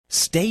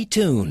Stay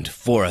tuned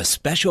for a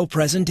special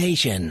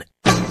presentation.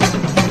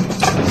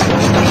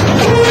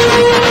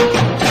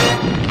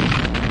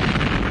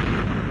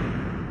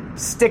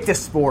 Stick to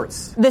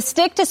sports. The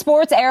stick to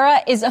sports era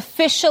is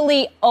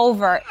officially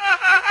over.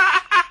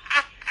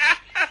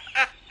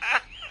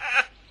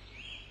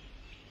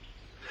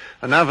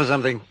 And now for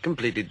something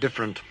completely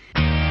different.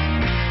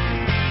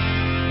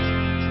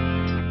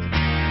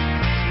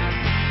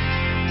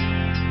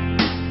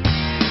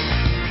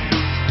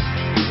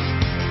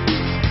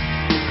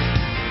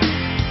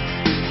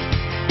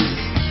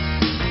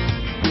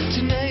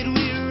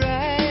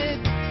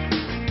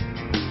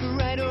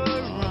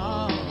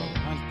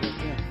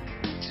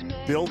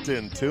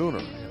 Built-in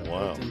tuner.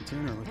 Wow. Built-in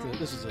tuner.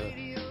 This is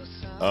a...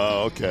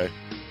 Oh, okay.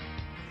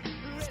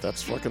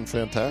 That's fucking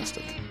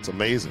fantastic. It's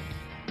amazing.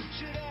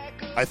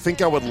 I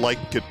think I would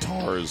like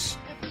guitars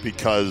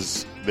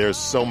because there's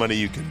so many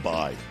you can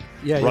buy.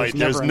 Yeah, right.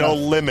 There's no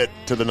enough. limit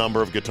to the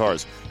number of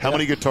guitars. How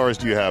many guitars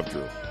do you have,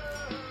 Drew?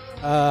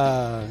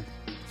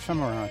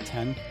 Somewhere around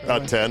 10.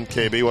 About 10.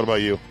 KB, what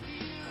about you?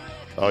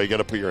 Oh, you got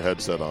to put your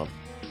headset on.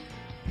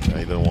 Yeah,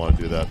 you don't want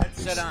to do that.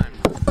 Headset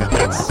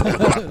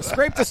on.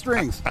 Scrape the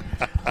strings.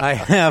 I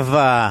have,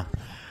 I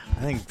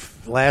think,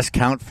 last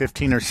count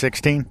 15 or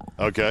 16.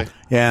 Okay.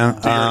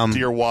 Yeah. Do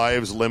your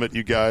wives limit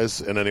you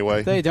guys in any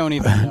way? They don't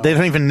even know. They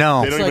don't even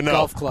know. They don't It's even like know.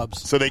 golf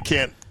clubs. So they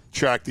can't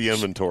track the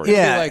inventory.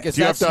 Yeah. Like, is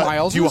Do you, that have to,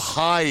 Smiles? do you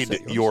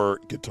hide your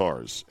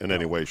guitars in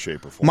any way,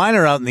 shape, or form? Mine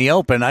are out in the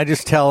open. I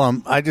just tell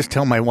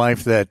my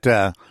wife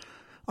that,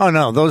 oh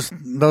no, those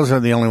are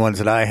the only ones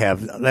that I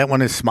have. That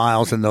one is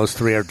Smiles, and those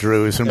three are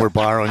Drew's, and we're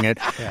borrowing it.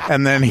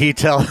 And then he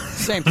tells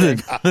Same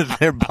thing.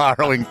 they're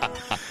borrowing.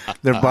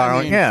 They're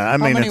borrowing. How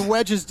many it's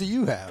wedges do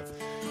you have?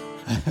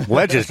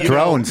 wedges,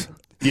 drones.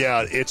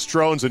 Yeah, it's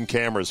drones and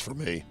cameras for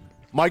me.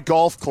 My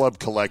golf club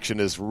collection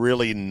is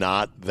really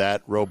not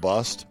that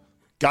robust.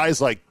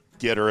 Guys like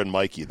Gitter and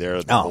Mikey,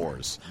 they're the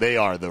whores. They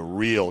are the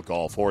real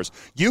golf whores.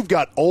 You've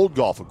got old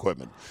golf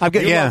equipment. I've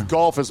got, you love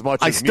golf as much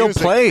I as still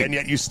music, play and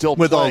yet you still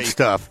with play old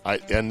stuff.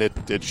 And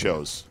it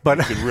shows. But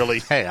you can really.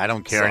 Hey, I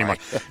don't care Sorry. anymore.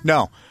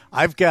 No,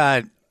 I've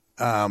got.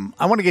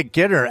 I want to get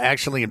Gitter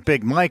actually and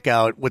Big Mike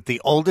out with the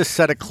oldest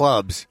set of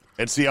clubs.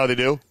 And see how they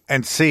do?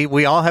 And see,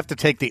 we all have to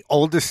take the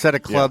oldest set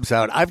of clubs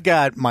out. I've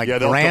got my Yeah,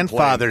 they'll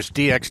grandfather's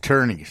DX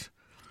Tourneys,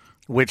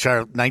 which are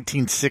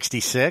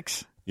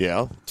 1966.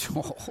 Yeah.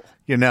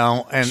 You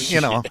know, and,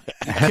 you know,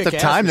 at the Kick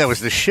time ass. that was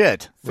the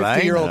shit,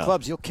 right? 50-year-old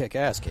clubs, you'll kick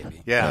ass,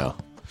 KB. Yeah.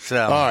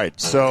 So, All right,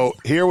 so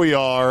here we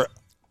are.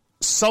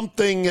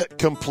 Something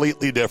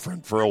completely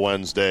different for a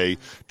Wednesday.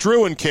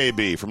 Drew and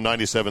KB from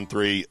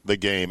 97.3 The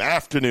Game.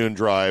 Afternoon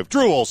Drive.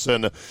 Drew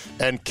Olson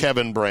and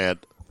Kevin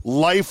Brandt.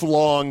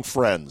 Lifelong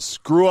friends.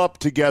 Grew up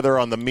together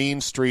on the mean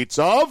streets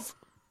of...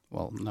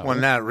 Well, no. well,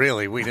 not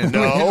really. We didn't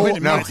No. We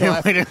didn't no, meet till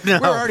we didn't know.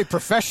 We were already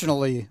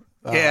professionally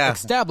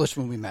established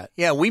when we met.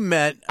 Yeah, we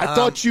met. I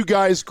thought you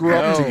guys grew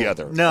up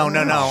together. No.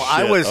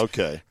 I shit. was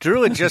Okay.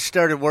 Drew had just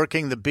started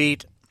working the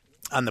beat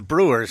on the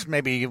Brewers.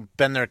 Maybe you've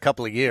been there a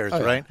couple of years,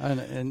 right? In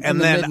And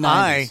the then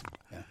mid-90s.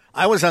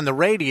 I was on the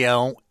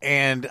radio,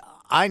 and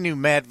I knew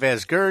Matt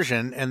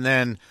Vasgersian, and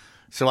then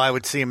so I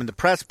would see him in the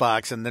press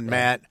box, and then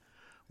Matt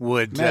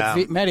would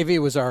Matty V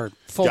was our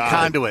full Got it.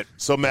 conduit.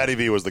 So Matty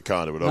V was the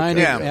conduit. Okay.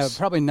 90, yes.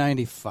 probably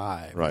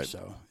 95 Right. or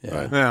so. Yeah.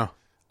 Right. Yeah.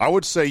 I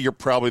would say you're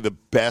probably the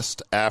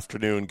best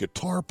afternoon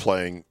guitar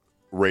playing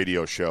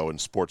radio show in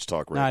sports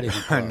talk radio. Not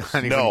even close.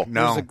 Not even- No.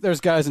 no.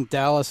 There's guys in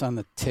Dallas on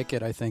the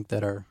ticket, I think,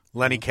 that are...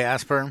 Lenny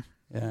Casper.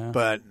 Yeah.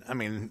 But, I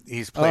mean,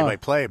 he's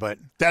play-by-play, but...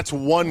 That's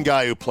one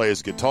guy who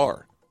plays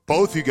guitar.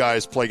 Both you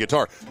guys play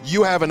guitar.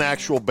 You have an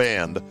actual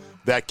band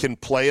that can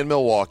play in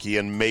Milwaukee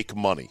and make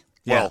money.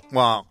 Yeah.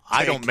 Well,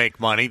 I don't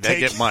make money. They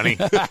get money.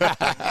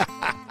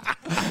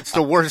 It's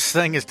the worst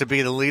thing is to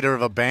be the leader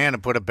of a band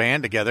and put a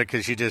band together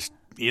because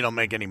you don't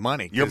make any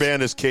money. Your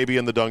band is KB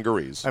and the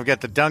Dungarees. I've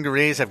got the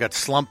Dungarees. I've got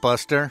Slump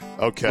Buster.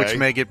 Okay. Which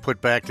may get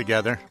put back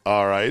together.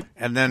 All right.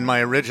 And then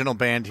my original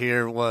band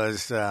here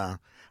was, I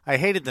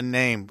hated the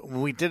name.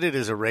 We did it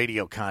as a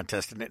radio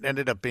contest, and it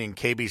ended up being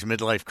KB's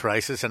Midlife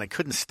Crisis, and I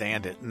couldn't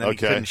stand it. And then he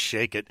couldn't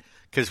shake it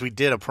because we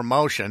did a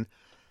promotion,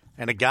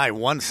 and a guy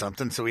won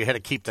something, so we had to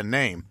keep the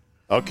name.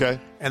 Okay.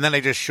 And then I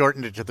just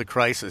shortened it to The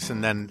Crisis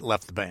and then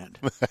left the band.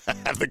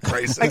 The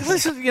Crisis. Like,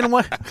 listen, you know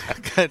what?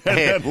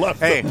 then left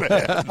the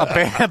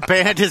band. A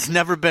band has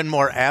never been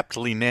more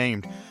aptly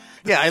named.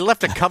 Yeah, I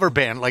left a cover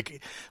band.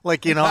 Like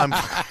you know, I'm.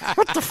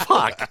 What the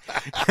fuck?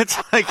 It's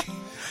like,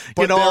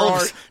 But you know,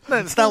 there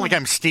it's not like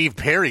I'm Steve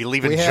Perry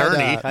leaving We had,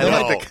 Journey. no, I No,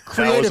 like the, that was a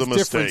creative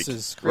mistake.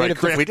 differences. Right.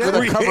 Creative did.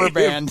 with a cover Creative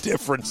band.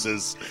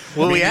 differences.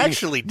 Well, we Meaning-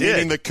 actually did.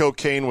 Meaning the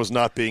cocaine was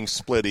not being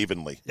split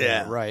evenly.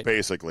 Yeah. Right.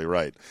 Basically,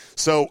 right.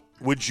 So,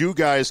 would you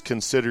guys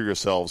consider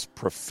yourselves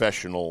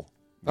professional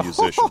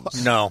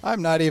musicians? no.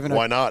 I'm not even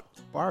Why a not?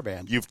 bar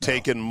band. You've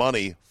taken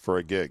money for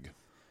a gig.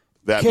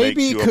 That makes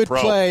KB you a could pro.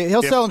 play.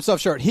 He'll If- sell himself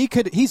short.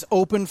 He's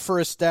open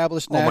for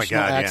established Oh, my national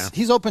God, acts. yeah.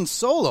 He's open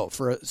solo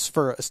for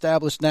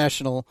established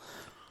national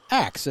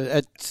acts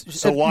at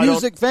why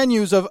music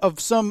venues of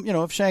some,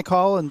 of Shank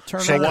Hall and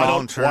Turner. Shank Hall. Hall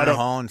and Turner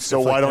Hall and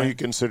So stuff why like don't that. you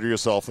consider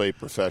yourself a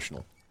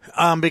professional?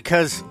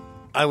 Because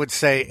I would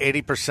say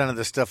 80% of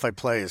the stuff I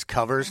play is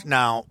covers.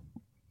 Now,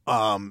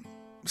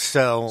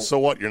 So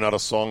what? You're not a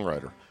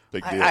songwriter.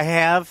 Big deal. I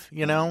have,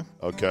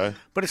 Okay.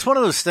 but it's one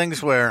of those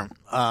things where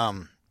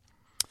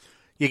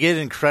you get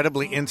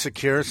incredibly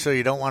insecure, so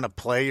you don't want to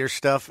play your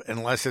stuff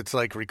unless it's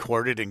like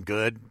recorded and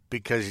good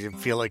because you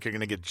feel like you're going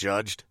to get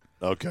judged.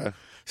 Okay.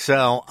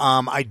 So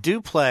I do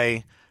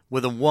play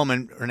with a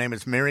woman. Her name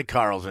is Mary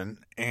Carlson,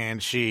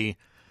 and she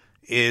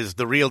is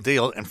the real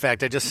deal. In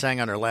fact, I just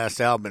sang on her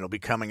last album. It'll be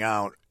coming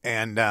out.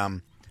 And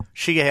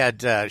she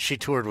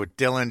toured with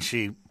Dylan.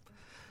 She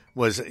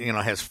was,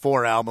 has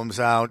 4 albums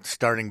out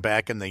starting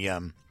back in the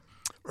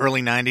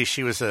early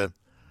 90s.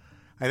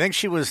 I think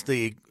she was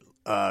the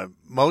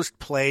most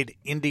played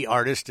indie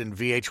artist in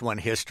VH1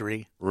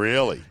 history.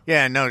 Really?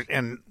 Yeah, no,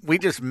 and we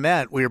just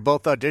met. We were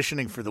both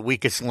auditioning for The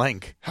Weakest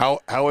Link. How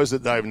is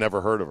it that I've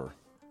never heard of her?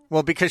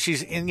 Well, because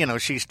she's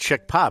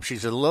chick pop.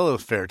 She's a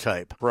Lilith Fair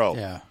type. Bro.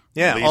 Yeah.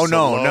 Yeah. Lisa Oh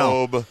no,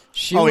 Loeb, no.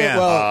 She Oh, went- yeah.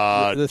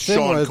 Well, the thing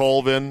Sean with-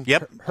 Colvin.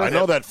 Yep. I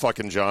know that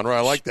fucking genre. I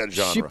like that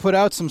genre. She put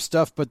out some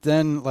stuff, but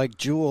then like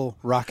Jewel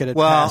rocketed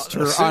Well, past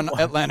her on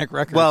Atlantic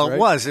Records. Well, right? it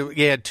was.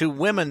 You had 2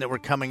 women that were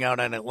coming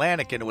out on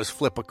Atlantic, and it was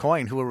flip a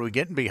coin. Who were we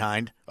getting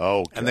behind?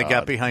 Oh, and they God.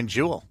 got behind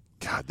Jewel.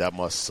 God, that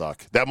must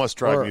suck. That must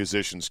drive Or-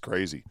 musicians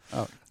crazy.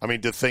 I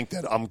mean, to think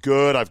that I'm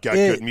good, I've got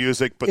good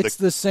music, but it's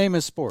the same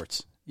as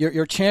sports.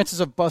 Your chances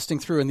of busting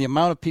through and the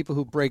amount of people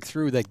who break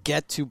through that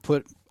get to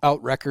put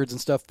out records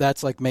and stuff,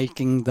 that's like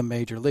making the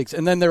major leagues.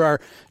 And then there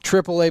are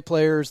AAA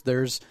players.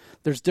 There's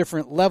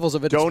different levels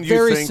of it. Don't It's you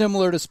very think-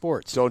 similar to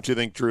sports. don't you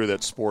think, Drew,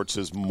 that sports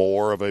is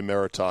more of a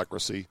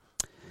meritocracy?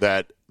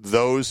 That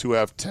those who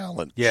have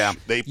talent, Yeah.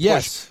 they push,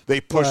 Yes,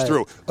 they push but-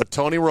 through. A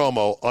Tony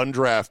Romo,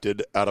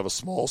 undrafted out of a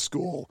small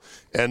school,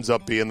 ends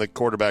up being the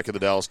quarterback of the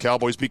Dallas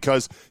Cowboys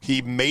because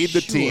he made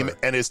the team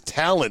and his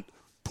talent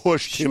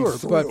pushed him Sure,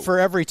 through. but for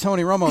every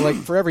Tony Romo, like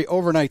for every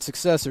overnight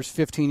success, there's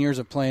 15 years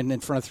of playing in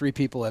front of 3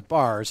 people at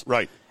bars.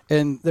 Right.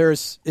 And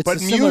it's But a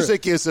similar,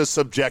 music is a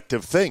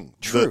subjective thing.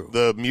 True.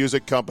 The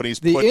music companies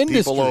The put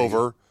industry. people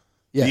over.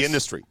 Yes. The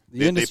industry. The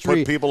They industry.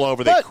 put people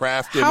over. They But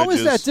craft how images.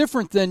 is that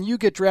different than you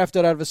get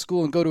drafted out of a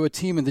school and go to a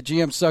team and the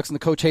GM sucks and the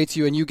coach hates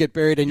you and you get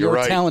buried and You're your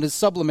right. talent is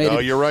sublimated? No,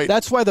 you're right.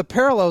 That's why the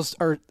parallels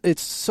are.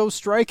 It's so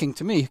striking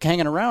to me,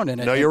 hanging around in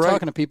it No, and you're right.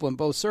 talking to people in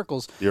both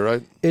circles. You're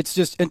right. It's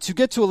just, and to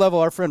get to a level,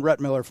 our friend Rhett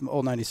Miller from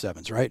Old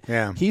 97s, right?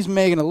 Yeah. He's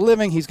making a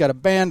living. He's got a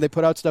band. They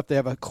put out stuff. They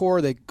have a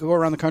core. They go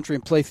around the country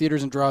and play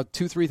theaters and draw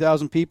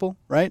 2,000-3,000 people,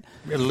 right?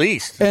 At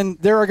least. And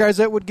there are guys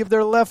that would give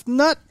their left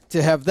nut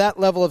to have that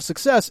level of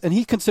success, and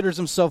he considers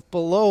himself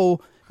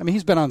below. I mean,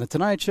 he's been on the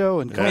Tonight Show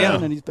and Conan, Yeah.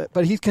 and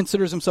but he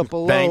considers himself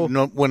below.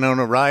 Banged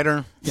Winona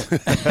Ryder.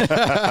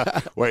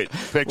 Wait,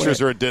 pictures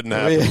or it didn't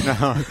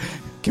happen.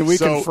 Can we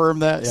So- confirm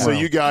that? So Yeah.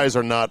 you guys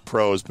are not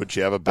pros, but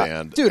you have a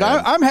band. Dude,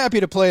 and- I'm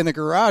happy to play in the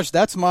garage.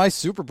 That's my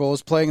Super Bowl,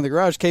 is playing in the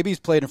garage. KB's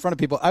played in front of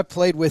people. I've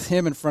played with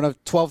him in front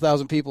of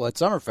 12,000 people at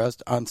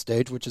Summerfest on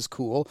stage, which is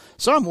cool.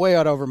 So I'm way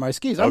out over my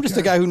skis. I'm just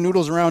a guy who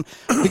noodles around.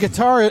 The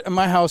guitar in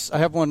my house, I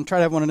have one. Try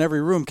to have one in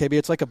every room, KB.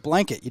 It's like a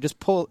blanket. You just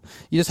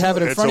have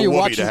it in it's front a of you whoopee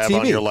watching to have TV.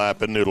 on your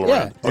lap and noodle Yeah.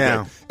 around. Okay.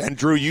 Yeah. And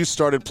Drew, you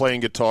started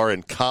playing guitar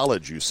in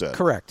college, you said.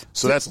 Correct.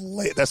 So that's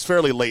late. That's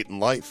fairly late in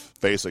life,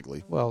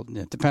 basically. Well,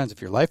 it depends. If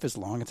your life is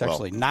long, it's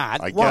actually not.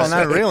 I Well, guess.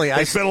 not really.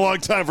 It's been a long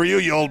time for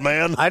you old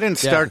man. I didn't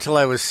start till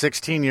I was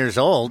 16 years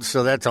old,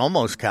 so that's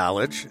almost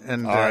college.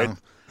 And All right.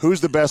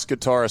 Who's the best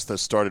guitarist that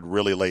started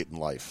really late in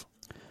life?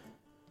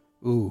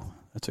 Ooh,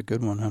 that's a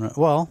good one.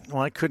 Well,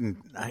 I couldn't.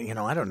 I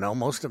don't know.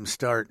 Most of them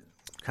start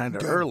kind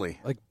of early.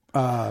 like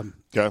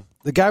Okay.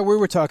 the guy we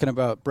were talking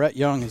about, Brett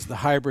Young, is the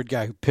hybrid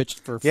guy who pitched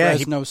for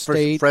Fresno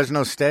State.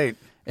 Fresno State.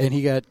 And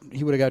he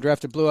would have got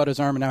drafted, blew out his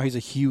arm, and now he's a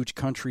huge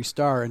country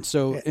star. And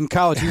so in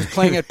college, he was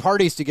playing at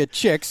parties to get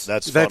chicks.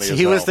 That's funny.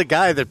 He was the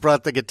guy that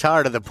brought the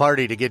guitar to the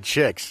party to get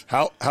chicks.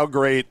 How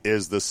great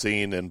is the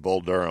scene in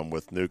Bull Durham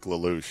with Nuke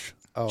LaLoosh?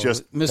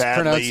 Just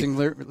mispronouncing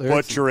badly lyrics.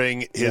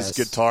 butchering his Yes.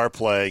 guitar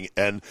playing,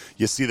 and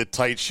you see the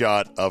tight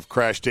shot of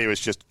Crash Davis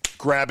just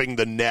grabbing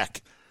the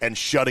neck and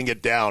shutting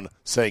it down,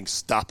 saying,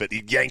 "Stop it."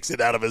 He yanks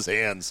it out of his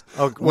hands.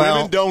 Oh, well-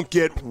 Women don't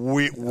get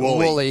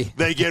woolly.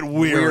 They get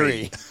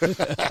weary.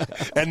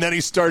 And then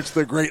he starts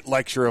the great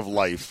lecture of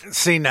life.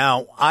 See,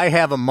 now, I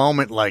have a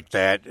moment like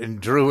that,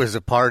 and Drew is a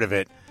part of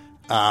it.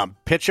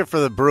 Pitcher for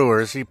the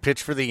Brewers. He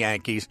pitched for the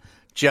Yankees.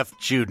 Jeff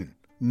Juden.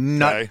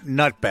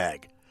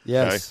 Nutbag.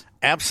 Yes.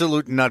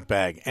 Absolute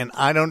nutbag. And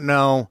I don't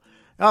know.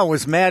 Oh, it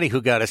was Matty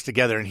who got us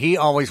together, and he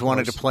always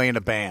wanted to play in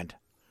a band,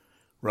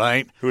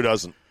 right? Who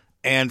doesn't?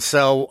 And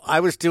so I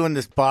was doing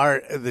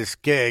this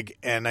gig,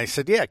 and I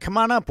said, yeah, come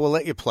on up. We'll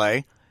let you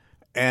play.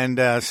 And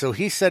so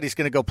he said he's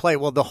going to go play.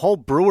 Well, the whole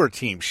Brewer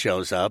team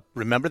shows up.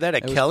 Remember that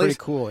at It was Kelly's?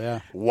 pretty cool,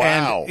 yeah.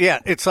 Wow. And, yeah,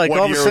 it's like What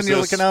all of a year sudden is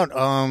you're this? looking out.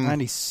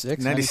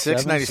 96,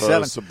 96, 97. 97.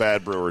 So it's a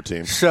bad Brewer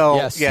team. So,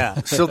 Yes.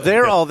 yeah. So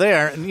they're all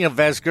there. And,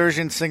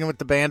 Vasgersian singing with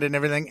the band and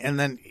everything. And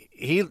then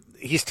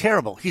he's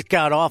terrible. He's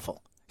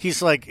god-awful.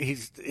 he's like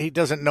he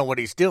doesn't know what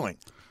he's doing.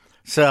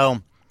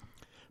 So,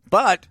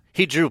 but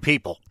he drew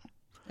people.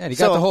 Yeah, he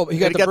got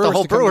the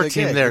whole Brewer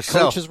team there. The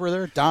coaches were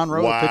there. Don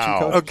Rowe, pitching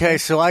coach. Okay,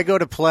 so I go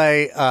to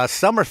play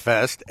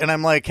Summerfest, and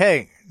I'm like,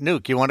 hey,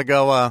 Nuke, you want to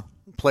go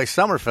play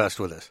Summerfest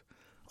with us?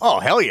 Oh,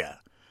 hell yeah.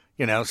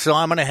 So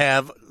I'm going to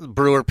have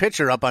Brewer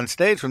pitcher up on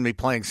stage with me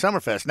playing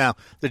Summerfest. Now,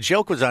 the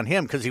joke was on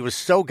him because he was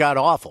so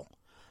god-awful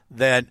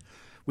that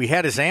we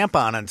had his amp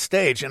on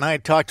stage, and I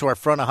had talked to our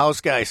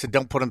front-of-house guy. I said,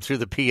 don't put him through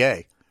the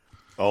PA.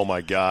 Oh,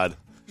 my God.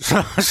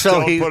 So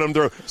don't put him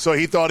through. So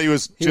he thought he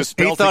was just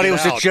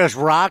just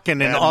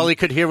rocking, and all he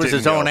could hear was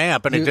his own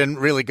amp, and it didn't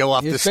really go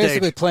off the stage. He was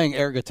basically playing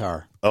air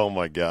guitar. Oh,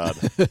 my God.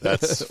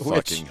 That's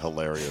fucking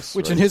hilarious.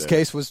 Which in his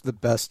case was the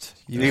best.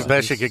 The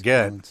best you could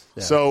get.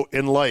 Yeah. So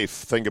in life,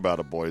 think about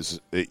it, boys.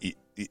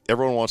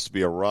 Everyone wants to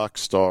be a rock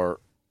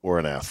star or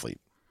an athlete.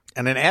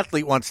 And an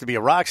athlete wants to be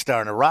a rock star,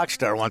 and a rock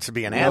star wants to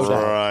be an athlete.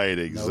 Right,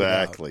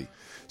 exactly.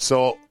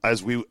 So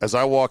as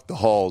I walk the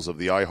halls of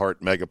the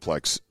iHeart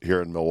Megaplex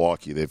here in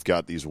Milwaukee, they've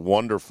got these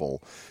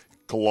wonderful,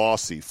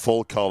 glossy,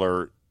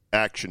 full-color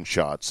action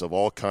shots of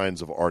all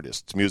kinds of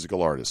artists,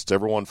 musical artists,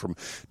 everyone from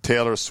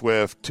Taylor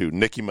Swift to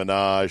Nicki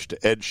Minaj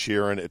to Ed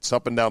Sheeran. It's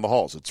up and down the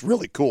halls. It's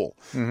really cool.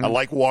 Mm-hmm. I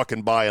like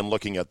walking by and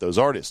looking at those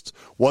artists.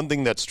 One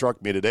thing that struck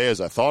me today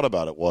as I thought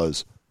about it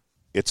was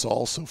it's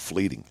all so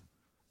fleeting.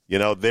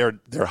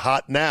 They're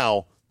hot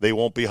now. They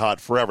won't be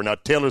hot forever. Now,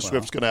 Taylor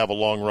Swift's going to have a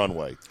long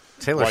runway.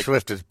 Taylor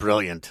Swift is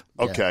brilliant.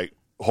 Okay,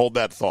 hold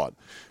that thought.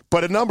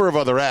 But a number of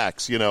other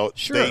acts,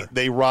 sure.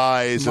 they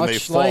rise and they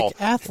fall. Much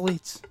like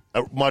athletes.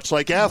 Much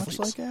like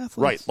athletes.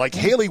 Right. Like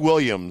Hayley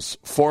Williams,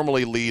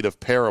 formerly lead of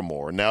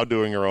Paramore, now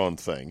doing her own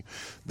thing.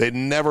 They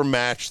never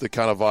matched the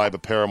kind of vibe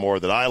of Paramore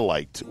that I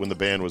liked when the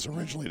band was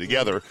originally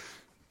together.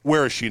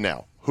 Where is she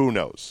now? Who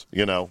knows?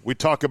 We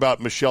talk about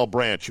Michelle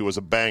Branch, who was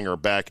a banger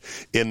back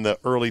in the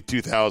early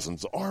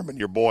 2000s. Armin,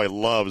 your boy,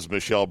 loves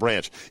Michelle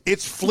Branch.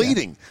 It's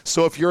fleeting. Yeah.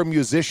 So if you're a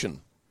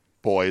musician,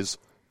 boys,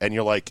 and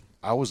you're like,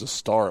 I was a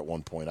star at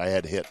one point. I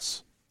had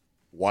hits.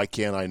 Why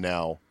can't I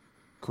now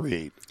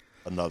create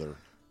another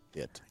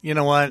hit? You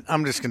know what?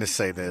 I'm just going to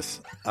say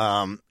this.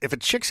 If a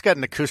chick's got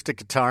an acoustic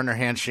guitar in her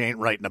hand, she ain't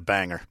writing a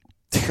banger.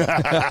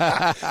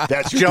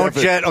 That's Joan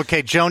Jett.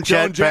 Okay, Joan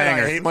Jett,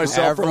 banger. I Hate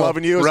Myself for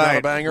Loving You is not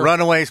a banger.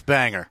 Runaways,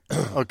 banger.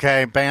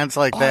 Okay, bands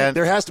like that.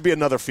 There has to be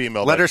another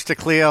female. Letters to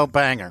Cleo,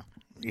 banger.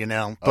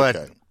 But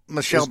okay.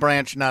 Michelle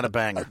Branch, not a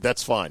banger.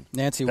 That's fine.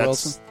 Nancy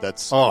Wilson.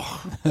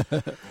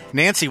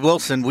 Nancy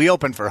Wilson. We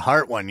opened for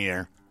Heart one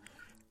year,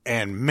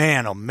 and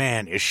man, oh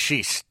man, is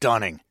she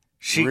stunning.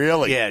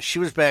 Really? Yeah, she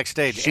was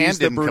backstage. She's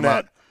the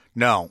brunette.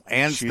 No,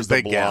 Anne's She's the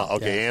big gal.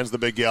 Okay, Anne's the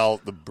big gal.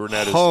 The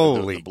brunette is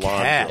the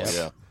blonde cats.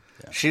 girl.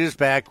 Yeah. She was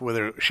back with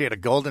her. She had a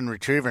golden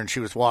retriever, and she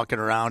was walking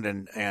around,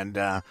 and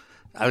I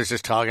was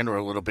just talking to her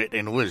a little bit,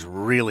 and it was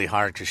really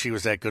hard because she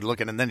was that good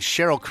looking. And then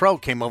Sheryl Crow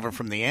came over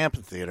from the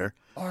amphitheater.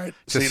 All right.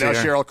 See, now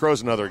Sheryl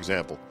Crow's another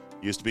example.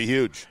 Used to be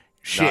huge.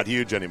 Not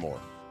huge anymore.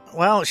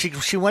 Well,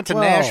 she went to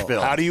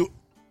Nashville. How do you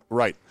 –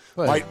 right.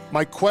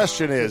 My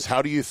question is,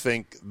 how do you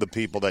think the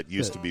people that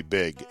used to be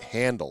big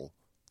handle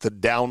the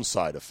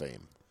downside of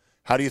fame?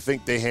 How do you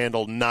think they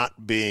handle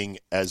not being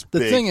as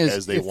big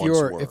as they once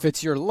were? If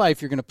it's your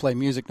life, you're going to play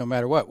music no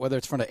matter what, whether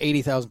it's in front of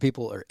 80,000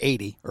 people or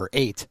 80 or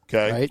 8.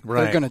 Okay.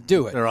 Right? They're going to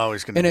do it. They're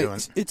always going to do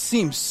it. It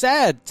seems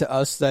sad to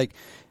us, like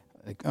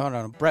I don't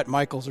know, Bret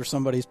Michaels or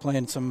somebody's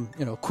playing some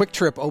Quick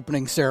Trip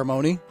opening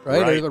ceremony,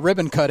 right? Or the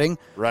ribbon cutting,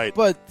 right?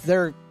 But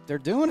they're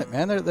doing it,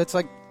 man. That's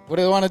like, what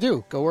do they want to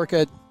do? Go work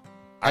at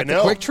the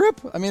Quick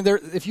Trip? I mean,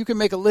 if you can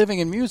make a living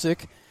in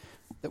music.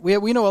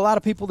 We know a lot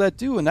of people that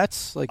do, and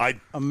that's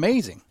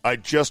amazing. I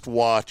just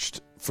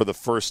watched for the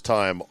first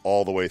time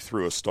all the way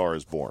through A Star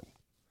Is Born.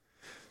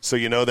 So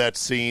you know that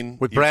scene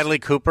with Bradley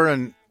Cooper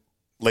and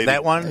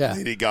that one,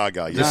 Lady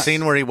Gaga. The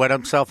scene where he wet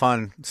himself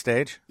on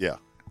stage. Yeah,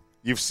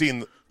 you've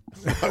seen.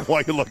 Why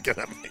are you looking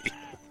at me?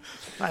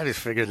 I just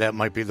figured that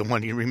might be the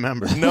one you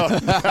remember. No,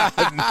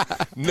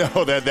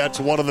 that's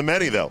one of the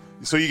many though.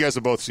 So you guys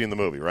have both seen the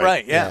movie, right?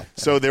 Right. Yeah.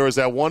 So there was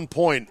that one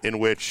point in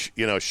which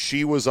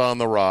she was on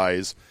the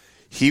rise.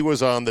 He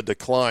was on the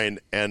decline,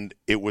 and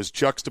it was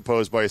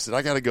juxtaposed by, he said,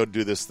 I got to go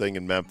do this thing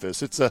in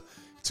Memphis. It's a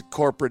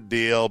corporate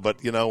deal,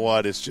 but you know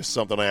what? It's just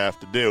something I have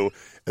to do.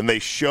 And they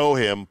show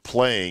him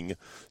playing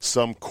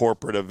some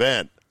corporate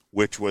event,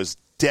 which was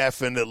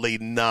definitely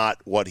not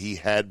what he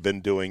had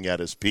been doing at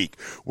his peak,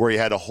 where he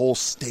had a whole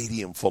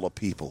stadium full of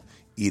people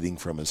eating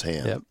from his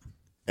hand. Yep.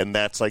 And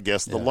that's, I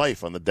guess, the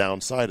life on the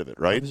downside of it,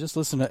 right? I was just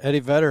listening to Eddie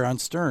Vedder on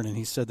Stern, and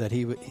he said that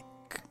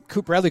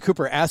Bradley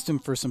Cooper asked him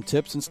for some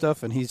tips and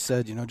stuff, and he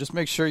said, just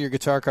make sure your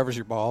guitar covers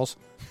your balls.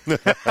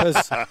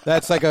 Because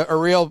that's like a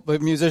real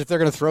musician. If they're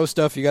going to throw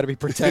stuff, you got to be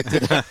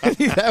protected.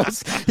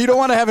 You don't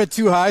want to have it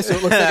too high so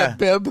it looks like a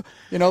bib,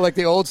 like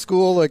the old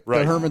school, like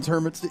the Hermits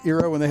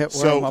era when they wear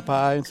them up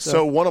high and stuff.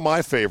 So one of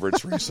my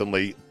favorites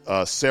recently,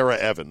 Sarah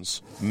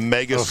Evans,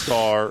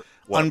 megastar.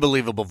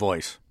 Unbelievable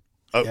voice.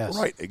 Yes.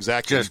 Right,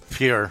 exactly. Just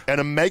pure. And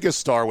a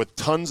megastar with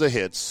tons of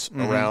hits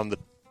around the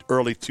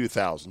early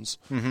 2000s.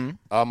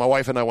 My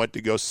wife and I went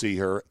to go see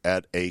her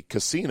at a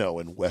casino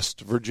in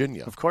West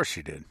Virginia. Of course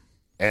she did.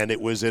 And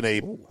it was in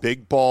a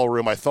big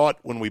ballroom. I thought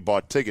when we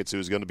bought tickets it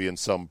was going to be in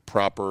some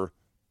proper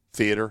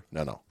theater.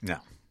 No.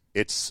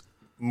 It's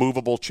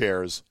movable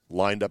chairs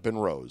lined up in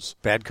rows.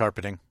 Bad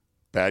carpeting,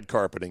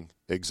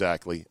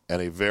 exactly.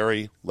 And a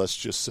very, let's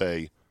just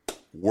say,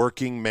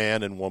 working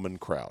man and woman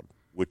crowd,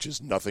 which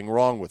is nothing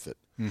wrong with it.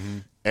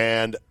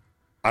 And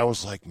I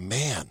was like,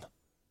 man,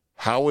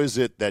 how is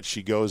it that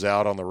she goes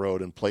out on the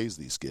road and plays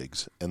these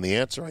gigs? And the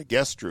answer, I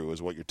guess, Drew,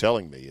 is what you're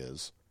telling me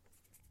is,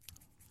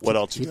 what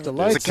else you the got?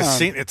 lights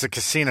on. It's a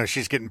casino.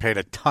 She's getting paid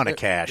a ton of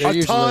cash.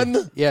 They're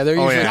ton? Yeah, they're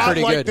usually Not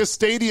pretty like good. the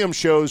stadium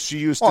shows she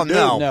used to do.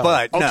 No.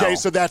 But Okay,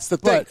 so that's the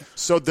thing. But-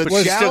 So the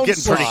she's still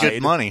getting pretty downside-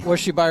 good money. Was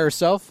she by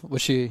herself? Was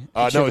she? Did she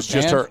No, have a it's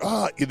just band?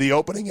 her. The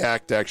opening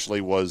act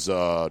actually was.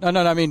 No.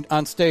 I mean,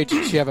 on stage,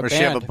 did she have a Or band?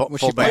 she have a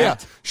Was full she by- band?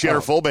 Yeah. She had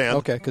her full band.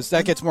 Okay, because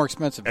that gets more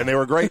expensive. And they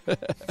were great.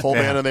 Full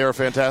band, and they were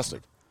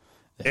fantastic.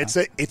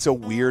 It's a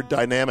weird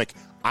dynamic.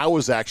 I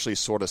was actually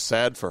sort of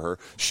sad for her.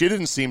 She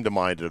didn't seem to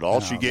mind it at all.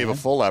 She gave a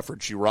full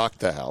effort. She rocked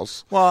the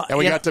house. Well, and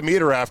we yeah. got to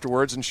meet her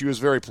afterwards, and she was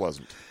very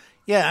pleasant.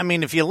 Yeah, I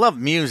mean, if you love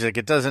music,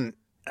 it doesn't.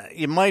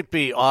 You might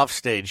be off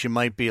stage. You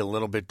might be a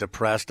little bit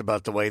depressed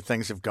about the way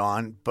things have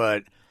gone.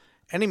 But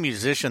any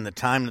musician, the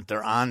time that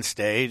they're on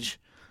stage,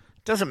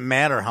 it doesn't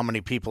matter how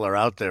many people are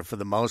out there for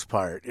the most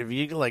part. If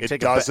you like,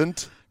 It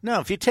doesn't?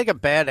 if you take a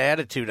bad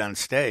attitude on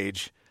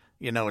stage,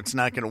 it's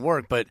not going to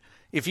work. But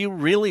if you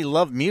really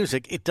love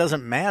music, it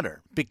doesn't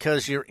matter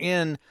because you're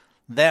in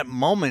that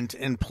moment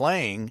in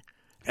playing,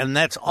 and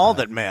that's all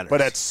that matters.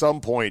 But at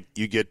some point,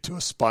 you get to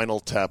a Spinal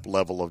Tap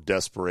level of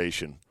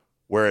desperation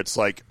where it's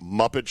like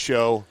Muppet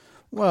Show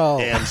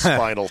and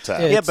Spinal Tap.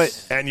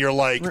 And you're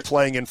like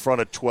playing in front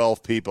of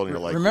 12 people, and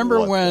you're like, remember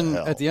what when the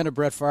hell? at the end of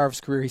Brett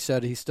Favre's career he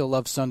said he still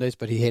loved Sundays,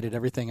 but he hated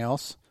everything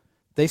else?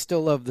 They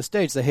still love the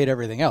stage. They hate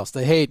everything else.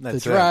 They hate the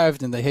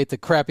drive, and they hate the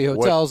crappy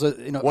hotels.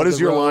 What is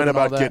your line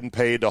about getting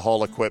paid to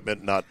haul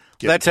equipment, not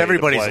getting That's paid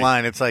everybody's to play?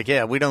 line. It's like,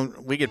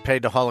 we get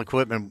paid to haul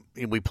equipment.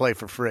 We play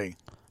for free.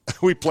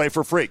 We play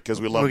for free because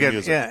we love the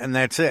music. Yeah, and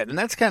that's it. And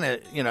that's kind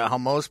of, how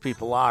most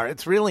people are.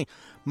 It's really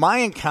my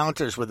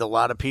encounters with a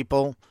lot of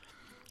people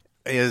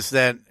is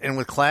that, and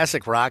with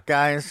classic rock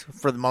guys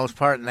for the most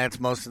part, and that's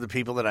most of the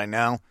people that I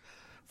know.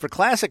 For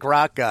classic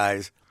rock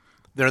guys,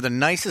 they're the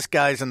nicest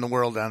guys in the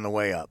world on the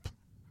way up,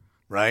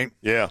 right?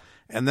 Yeah.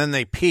 And then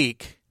they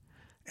peak,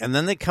 and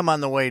then they come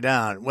on the way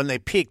down. When they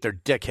peak, they're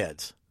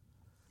dickheads.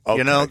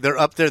 Okay. They're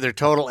up there, they're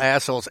total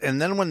assholes. And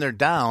then when they're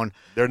down,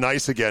 they're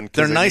nice again.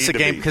 They're nice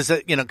again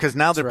because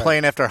now they're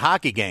playing after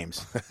hockey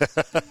games,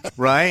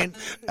 right?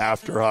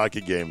 After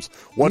hockey games.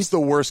 What's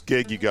the worst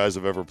gig you guys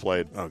have ever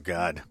played? Oh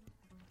God!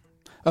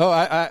 Oh,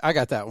 I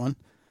got that one.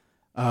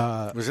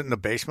 Was it in the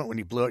basement when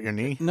you blew out your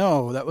knee?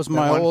 No, that was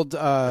my old.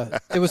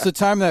 It was the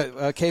time that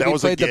KB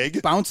was a played the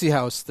gig? bouncy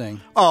house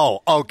thing.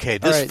 Oh, okay.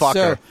 This All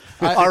right, fucker.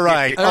 so All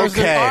right. There was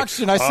an Okay.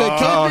 auction. I said,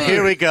 KB.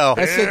 Here we go.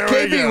 I said,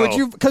 Here we KB, go. would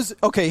you? Because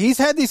he's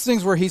had these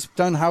things where he's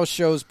done house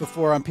shows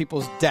before on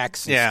people's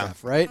decks and Yeah.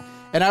 stuff, right?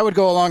 And I would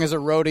go along as a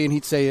roadie, and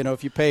he'd say,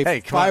 if you pay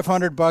Hey, come on.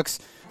 $500,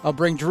 I'll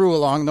bring Drew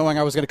along, knowing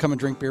I was going to come and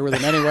drink beer with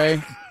him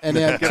anyway, and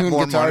then Get tune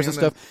more guitars money and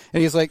than stuff.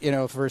 And he's like,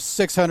 for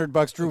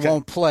 $600, Drew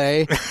won't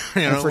play,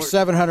 and for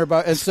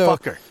 $700, and so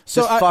fucker.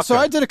 so This I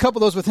fucker. did a couple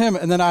of those with him,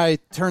 and then I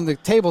turned the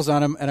tables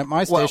on him. And at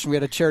my station, we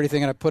had a charity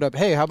thing, and I put up,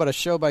 hey, how about a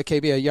show by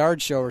KB, a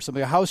yard show or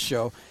something, a house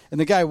show, and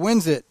the guy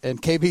wins it,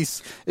 and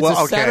KB's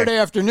Saturday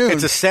afternoon.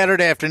 It's a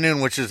Saturday afternoon,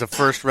 which is the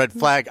first red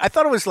flag. I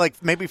thought it was like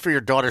maybe for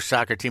your daughter's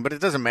soccer team, but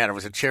it doesn't matter. It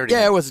was a charity.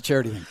 Yeah, thing. it was a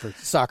charity thing for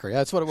soccer.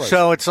 That's what it was.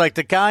 So it's like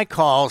the guy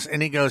calls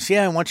and he goes,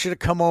 "Yeah, I want you to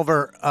come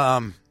over."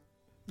 And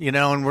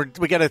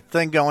we got a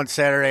thing going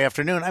Saturday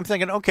afternoon. I'm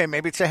thinking, okay,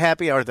 maybe it's a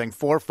happy hour thing,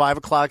 4 or 5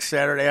 o'clock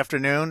Saturday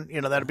afternoon.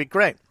 That'd be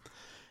great.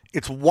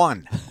 It's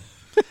 1.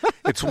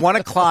 It's 1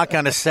 o'clock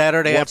on a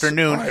Saturday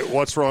afternoon. All right,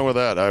 what's wrong with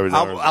that?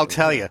 I'll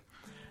tell you.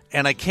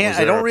 And I can't. Was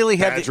I there don't really a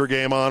have Badger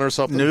game on or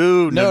something?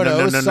 No,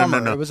 it was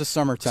summer. It was a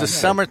summertime. It's a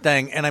summer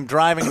thing, and I'm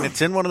driving, and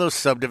it's in one of those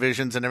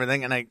subdivisions and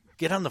everything. And I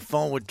get on the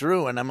phone with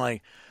Drew, and I'm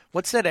like,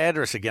 "What's that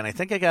address again? I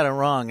think I got it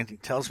wrong." And he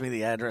tells me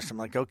the address. I'm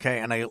like, "Okay."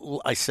 And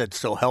I said,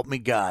 "So help me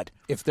God,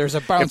 if there's a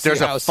bouncy if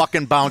there's house. a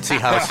fucking bouncy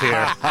house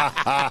here,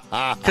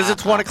 because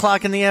it's 1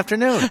 o'clock in the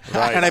afternoon."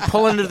 Right. And I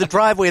pull into the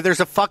driveway. There's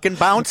a fucking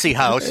bouncy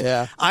house.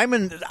 Yeah.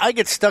 I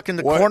get stuck in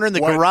the corner in the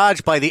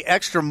garage by the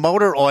extra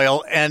motor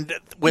oil, and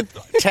with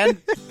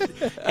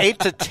 8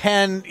 to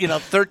 10,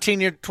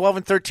 12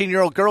 and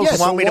 13-year-old girls who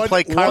want me to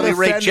play Carly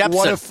Rae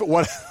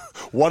Jepsen.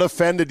 What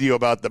offended you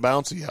about the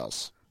bouncy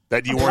house?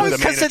 That you weren't the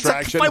main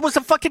attraction? It was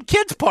a fucking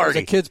kids' It was party.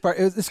 a kids'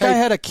 party. This guy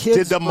had a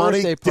kid's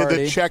birthday party.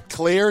 Did the check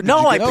clear?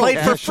 No, I played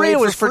for free. It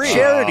was for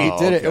charity. He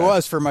did it. okay. It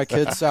was for my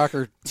kid's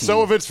soccer team.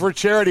 So if it's for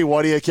charity,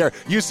 what do you care?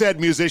 You said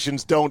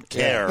musicians don't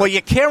care. Well,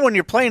 you care when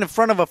you're playing in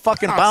front of a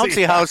fucking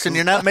bouncy house and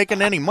you're not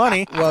making any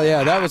money. Well,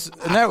 yeah, that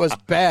was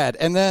bad.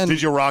 And then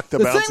Did you rock the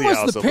the bouncy thing was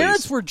house the at parents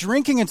least? were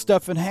drinking and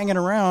stuff and hanging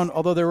around,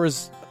 although there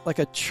was like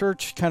a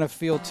church kind of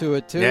feel to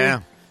it too. Yeah.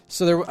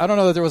 So I don't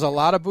know that there was a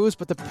lot of booze,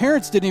 but the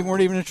parents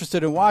weren't even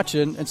interested in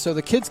watching, and so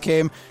the kids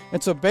came,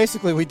 and so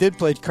basically we did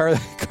play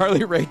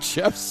Carly Rae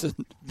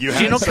Jepsen. Do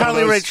you know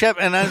Carly Rae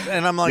Jepsen?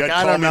 And I'm like,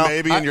 I don't know.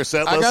 Maybe in your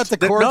set list? I got the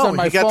chords on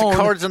my phone. He got the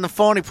chords on the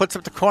phone. He puts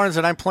up the chords,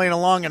 and I'm playing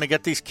along, and I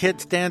get these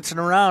kids dancing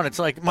around. It's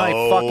like, my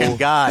fucking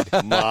God.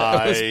 It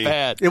was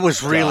bad. It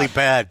was really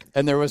bad.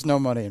 And there was no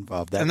money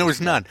involved. And there was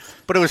none.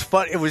 But it was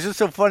fun. It was just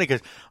so funny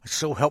because,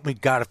 so help me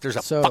God, if there's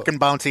a fucking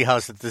bouncy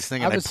house at this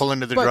thing, and I pull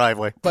into the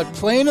driveway. But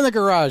playing in the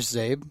garage,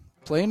 Zabe.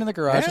 Playing in the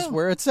garage is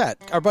where it's at.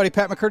 Our buddy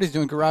Pat McCurdy's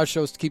doing garage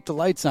shows to keep the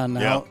lights on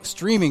now,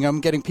 streaming them,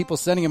 getting people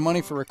sending him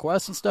money for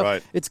requests and stuff.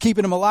 Right. It's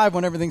keeping him alive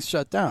when everything's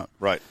shut down.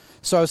 Right.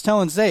 So I was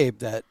telling Zabe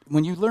that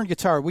when you learn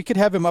guitar, we could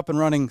have him up and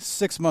running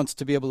 6 months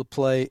to be able to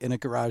play in a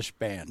garage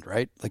band,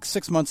 right? Like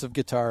 6 months of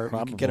guitar. We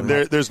could get him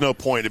There's no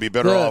point. It'd be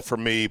better off for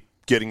me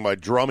getting my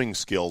drumming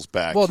skills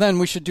back. Well, then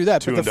we should do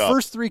that. But the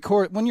first 3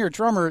 chords, when you're a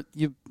drummer,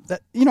 you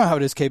know how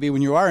it is, KB.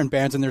 When you are in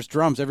bands and there's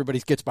drums, everybody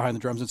gets behind the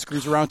drums and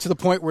screws around to the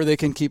point where they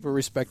can keep a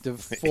respective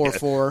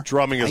 4/4.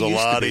 Drumming is a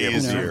lot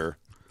easier.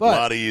 A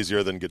lot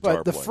easier than guitar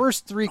But the playing.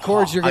 first 3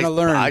 chords you're going to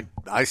learn.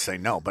 I say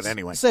no, but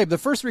anyway. Say the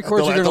first 3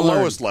 chords you're going to learn. At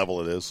the lowest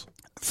level it is.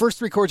 First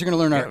 3 chords you're going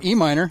to learn are E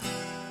minor,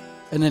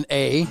 and an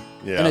A,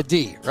 and a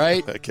D,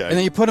 right? Okay. And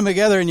then you put them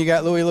together and you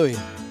got Louie Louie.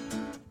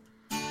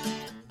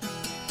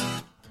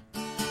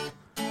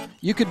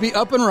 You could be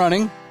up and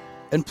running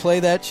and play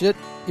that shit,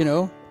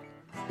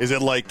 Is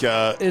it like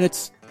and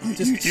it's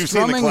just you've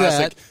seen the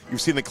classic? that.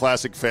 You've seen the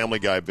classic Family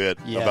Guy bit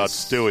about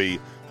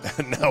Stewie,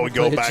 and now we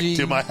go back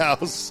to my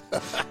house.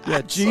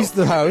 Yeah, G's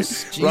the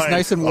house. G's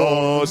nice and warm.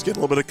 Oh, it's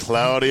getting a little bit of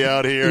cloudy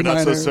out here,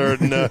 not so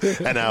certain.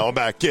 And now I'm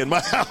back in my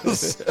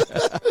house,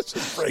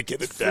 just breaking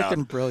it down.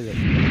 Freaking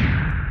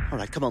brilliant! All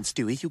right, come on,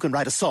 Stewie. You can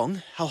write a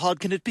song. How hard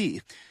can it be?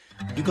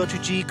 You got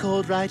your G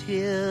chord right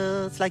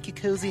here. It's like your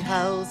cozy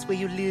house where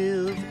you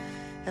live.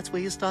 That's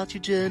where you start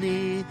your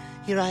journey.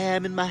 Here I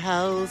am in my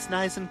house,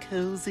 nice and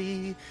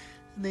cozy.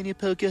 And then you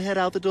poke your head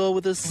out the door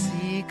with a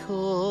C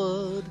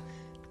chord.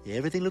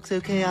 Everything looks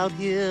okay out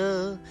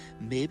here.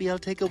 Maybe I'll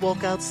take a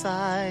walk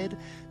outside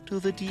to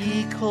the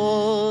D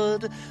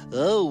chord.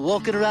 Oh,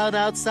 walking around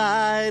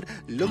outside.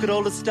 Look at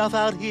all the stuff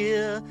out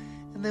here.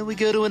 And then we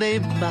go to an A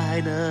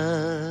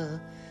minor.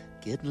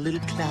 Getting a little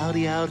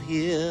cloudy out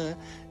here.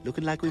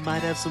 Looking like we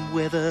might have some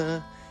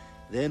weather.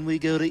 Then we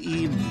go to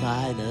E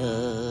minor.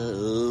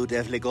 Oh,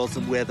 definitely got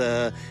some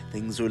weather.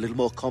 Things are a little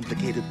more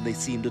complicated than they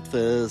seemed at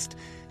first.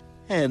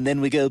 And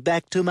then we go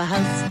back to my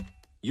house.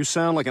 You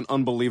sound like an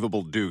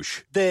unbelievable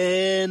douche.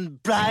 Then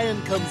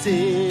Brian comes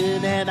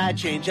in and I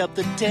change up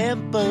the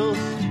tempo.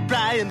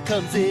 Brian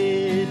comes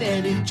in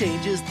and he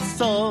changes the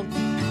song.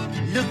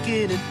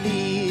 Looking at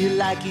me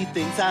like he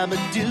thinks I'm a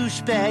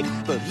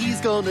douchebag, but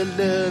he's gonna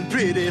learn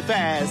pretty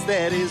fast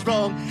that he's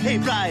wrong. Hey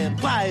Brian,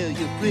 why are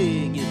you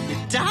bringing me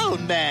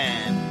down,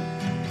 man?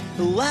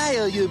 Why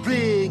are you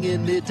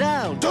bringing me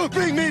down? Don't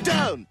bring me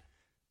down!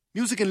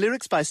 Music and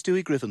lyrics by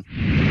Stewie Griffin.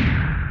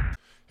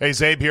 Hey,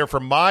 Zabe here for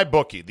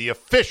MyBookie, the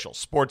official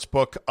sports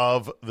book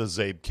of the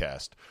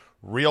Zabecast.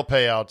 Real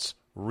payouts,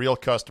 real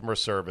customer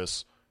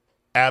service,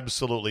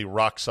 absolutely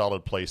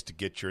rock-solid place to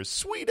get your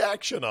sweet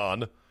action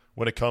on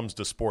when it comes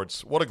to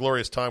sports. What a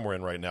glorious time we're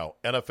in right now.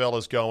 NFL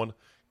is going.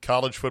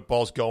 College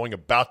football is going.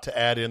 About to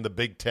add in the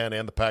Big Ten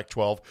and the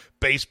Pac-12.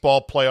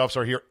 Baseball playoffs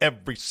are here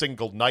every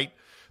single night.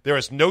 There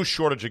is no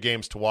shortage of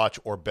games to watch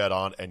or bet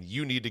on, and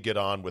you need to get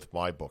on with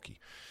MyBookie.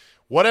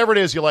 Whatever it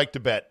is you like to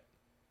bet,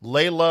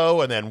 lay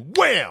low and then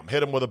wham, hit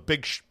them with a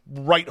big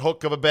right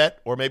hook of a bet,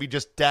 or maybe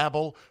just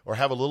dabble or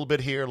have a little bit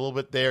here, a little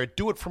bit there.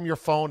 Do it from your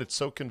phone. It's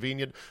so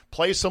convenient.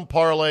 Play some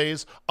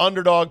parlays,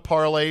 underdog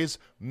parlays.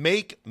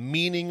 Make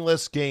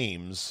meaningless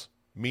games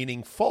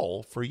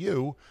meaningful for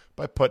you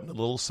by putting a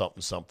little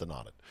something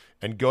on it.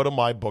 And go to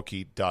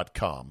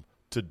mybookie.com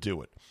to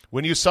do it.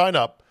 When you sign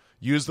up,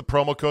 use the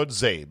promo code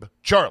ZABE,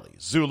 Charlie,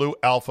 Zulu,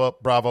 Alpha,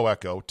 Bravo,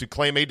 Echo, to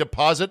claim a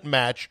deposit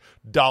match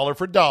dollar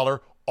for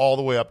dollar all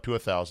the way up to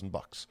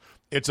 $1,000.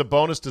 It's a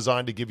bonus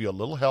designed to give you a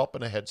little help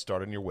and a head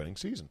start in your winning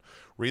season.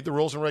 Read the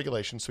rules and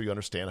regulations so you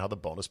understand how the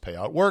bonus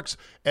payout works,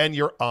 and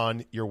you're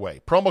on your way.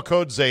 Promo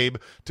code ZABE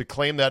to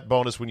claim that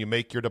bonus when you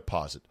make your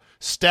deposit.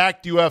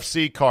 Stacked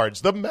UFC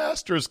cards, the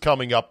Masters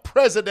coming up,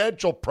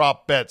 presidential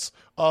prop bets.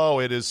 Oh,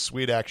 it is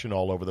sweet action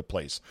all over the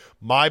place.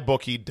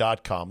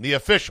 MyBookie.com, the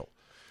official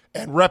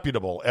and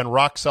reputable and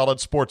rock-solid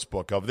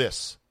sportsbook of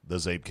this, the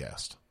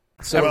Zabecast.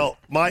 Well,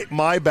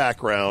 my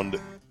background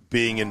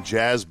being in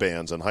jazz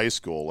bands in high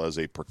school as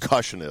a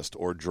percussionist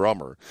or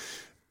drummer,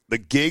 the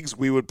gigs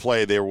we would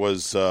play, there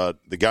was the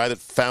guy that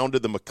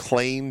founded the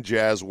McLean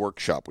Jazz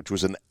Workshop, which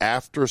was an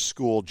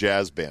after-school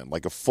jazz band,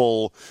 like a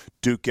full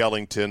Duke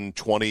Ellington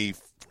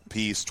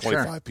 20-piece,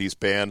 25-piece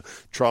band,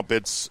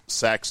 trumpets,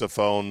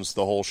 saxophones,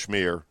 the whole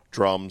schmear,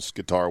 drums,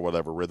 guitar,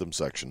 whatever, rhythm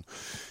section.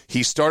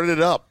 He started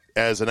it up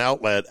as an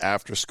outlet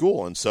after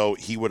school, and so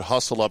he would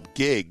hustle up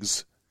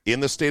gigs in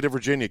the state of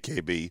Virginia,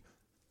 KB,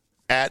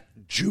 at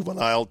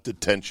juvenile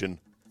detention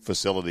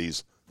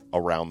facilities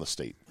around the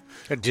state.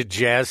 Did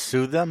Jazz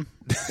sue them?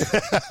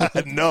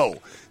 No.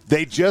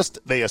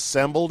 They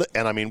assembled,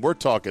 and I mean, we're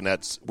talking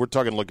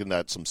looking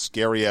at some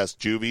scary ass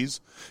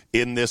juvies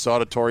in this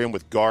auditorium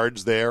with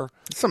guards there.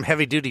 Some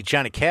heavy duty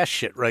Johnny Cash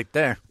shit right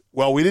there.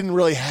 Well, we didn't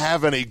really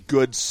have any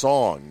good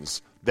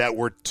songs that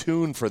were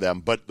tuned for them,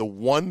 but the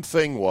one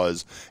thing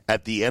was,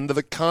 at the end of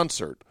the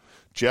concert,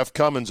 Jeff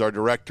Cummins, our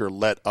director,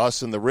 let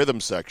us in the rhythm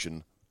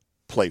section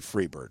play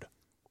Freebird.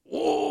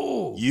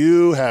 Whoa.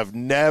 You have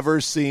never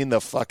seen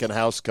the fucking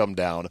house come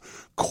down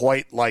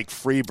quite like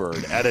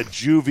Freebird at a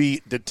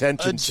juvie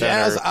detention center.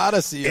 Jazz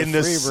odyssey in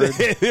of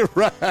Freebird.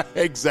 Right,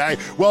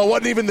 exactly. Well, it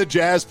wasn't even the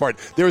jazz part.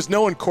 There was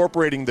no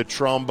incorporating the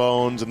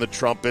trombones and the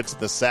trumpets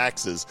and the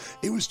saxes.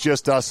 It was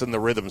just us in the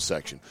rhythm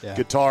section. Yeah.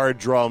 Guitar,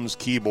 drums,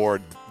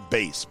 keyboard,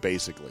 bass,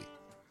 basically.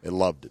 They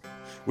loved it.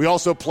 We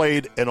also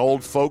played an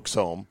old folks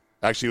home.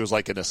 Actually, it was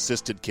like an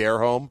assisted care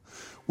home.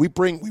 We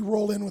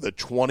roll in with a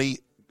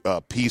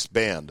 20-piece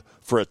band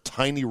for a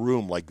tiny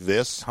room like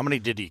this. How many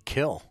did he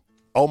kill?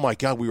 Oh, my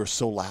God, we were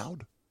so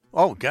loud.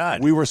 Oh,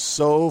 God. We were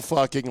so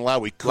fucking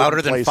loud. We couldn't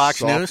Louder than Fox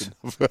soft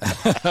News?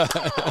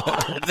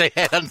 They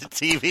had on the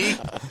TV?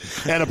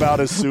 And about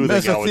as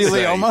soothing, I would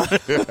say.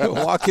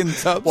 Walk-in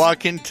tubs.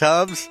 Walk-in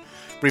tubs.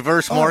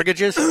 Reverse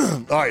mortgages.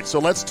 All right, so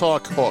let's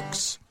talk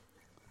hooks.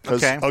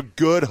 Because a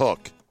good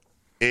hook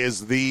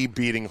is the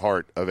beating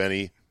heart of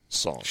any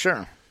song.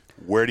 Sure.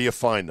 Where do you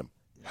find them?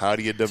 How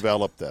do you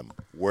develop them?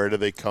 Where do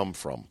they come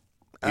from?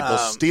 People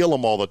steal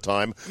them all the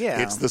time.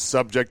 Yeah. It's the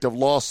subject of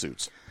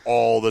lawsuits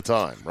all the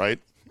time, right?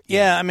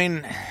 Yeah, I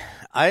mean,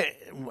 I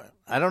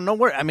don't know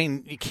where. I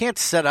mean, you can't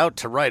set out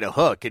to write a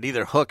hook. It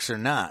either hooks or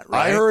not,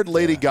 right? I heard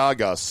Lady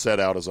Gaga set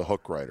out as a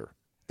hook writer.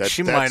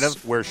 She might have.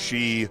 That's where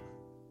she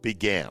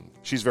began.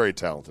 She's very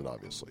talented,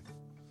 obviously.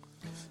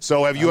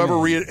 So have you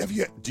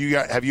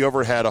have you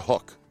ever had a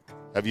hook?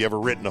 Have you ever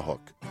written a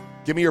hook?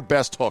 Give me your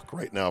best hook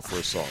right now for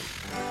a song.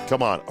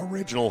 Come on,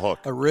 original hook.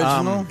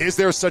 Original? Is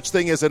there such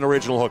thing as an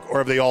original hook, or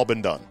have they all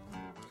been done?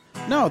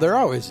 No, there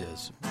always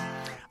is.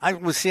 I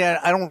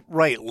don't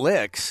write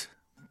licks,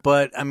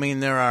 but I mean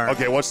there are.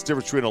 Okay, what's the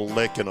difference between a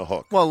lick and a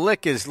hook? Well,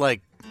 lick is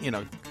like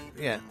yeah,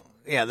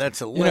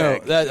 that's a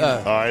lick.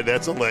 All right,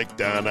 that's a lick.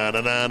 Da na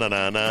na na na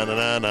na na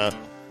na na.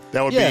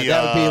 That would be like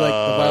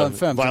the Violent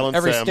Femmes. Violent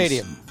Every Femmes.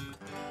 stadium.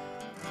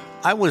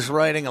 I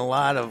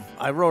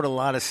wrote a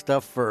lot of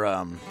stuff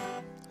for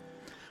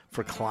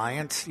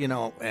clients,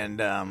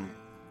 and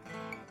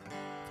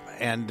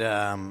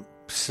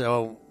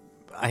so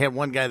I had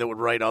one guy that would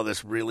write all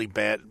this really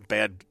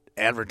bad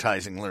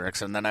advertising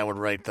lyrics, and then I would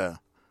write the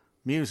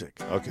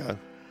music. Okay.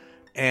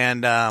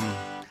 And I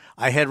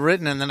had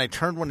written, and then I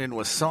turned one into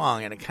a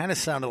song, and it kind of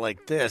sounded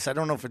like this. I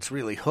don't know if it's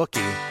really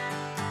hooky.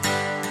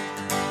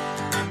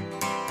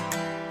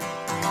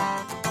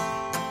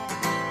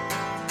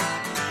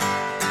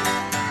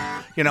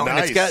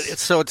 Nice. And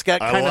it's got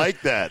kind of. I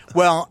like that.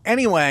 Well,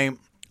 anyway,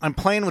 I'm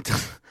playing with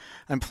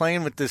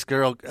this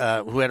girl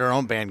who had her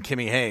own band,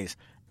 Kimmy Hayes,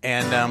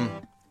 and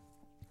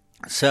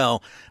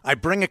so I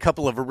bring a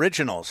couple of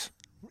originals,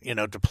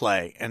 to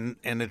play, and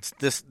it's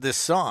this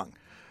song,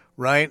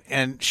 right?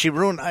 And she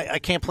ruined. I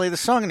can't play the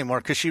song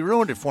anymore because she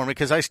ruined it for me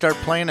because I start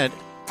playing it.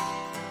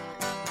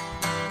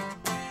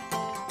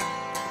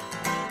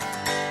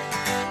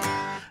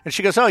 And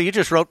she goes, "Oh, you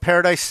just wrote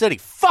Paradise City.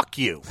 Fuck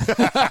you.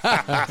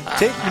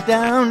 Take me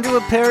down to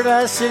a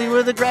Paradise City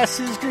where the grass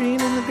is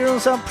green and the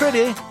girls are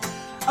pretty.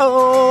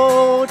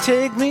 Oh,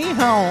 take me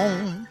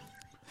home."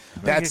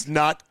 That's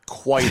not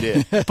quite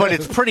it. But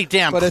it's pretty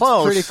damn but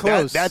close. It's pretty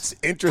close. That's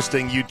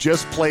interesting. You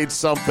just played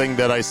something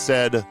that I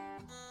said,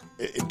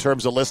 in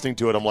terms of listening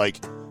to it, I'm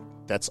like,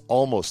 that's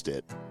almost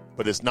it.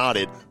 But it's not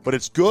it. But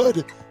it's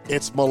good.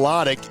 It's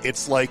melodic.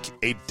 It's like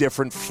a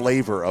different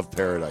flavor of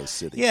Paradise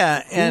City.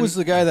 Yeah. And who was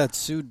the guy that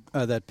sued,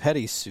 that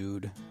Petty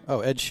sued?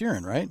 Oh, Ed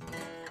Sheeran, right?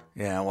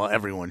 Yeah, well,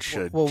 everyone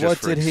should. Well, just what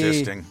for did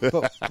existing. he?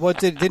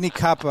 Didn't he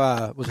cop?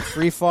 Was it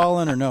Free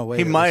Fallin' or no? Wait,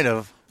 he might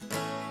have.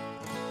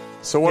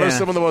 So, what are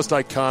some of the most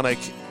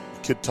iconic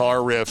guitar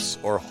riffs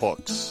or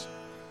hooks?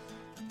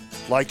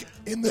 Like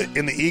in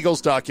the Eagles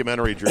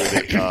documentary, Drew.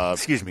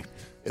 Excuse me.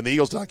 In the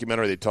Eagles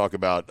documentary, they talk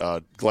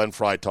about Glenn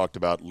Frey talked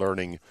about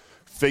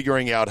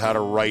figuring out how to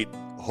write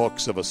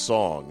hooks of a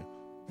song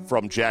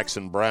from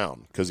Jackson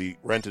Browne because he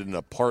rented an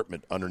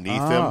apartment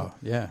underneath him.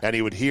 Yeah. And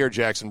he would hear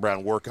Jackson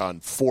Browne work on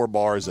 4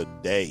 bars a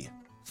day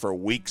for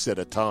weeks at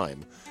a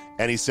time.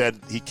 And he said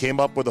he came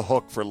up with a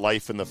hook for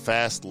Life in the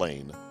Fast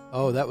Lane.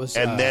 Oh, that was.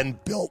 And then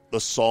built the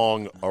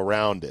song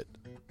around it.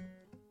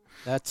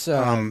 That's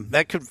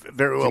that could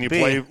very well be.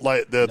 Can you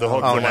play the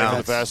hook for Life in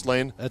the Fast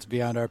Lane? That's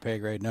beyond our pay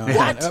grade. No,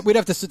 what? We'd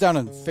have to sit down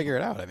and figure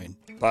it out. I mean,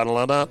 I'm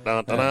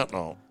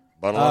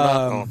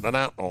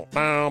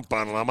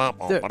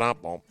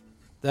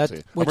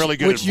really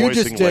good at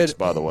voicing licks,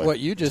 by the way. What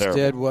you just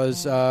did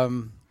was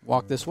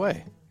Walk This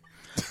Way.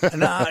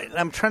 And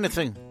I'm trying to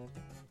think.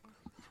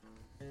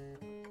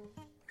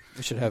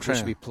 We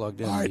should be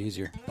plugged in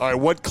easier. All right,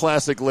 what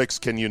classic licks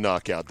can you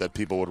knock out that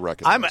people would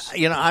recognize?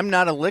 I'm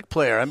not a lick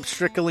player. I'm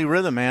strictly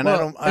rhythm, man.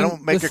 Well, I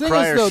don't make a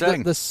cry or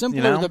sing. The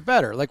simpler, the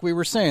better. Like we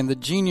were saying, the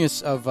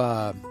genius of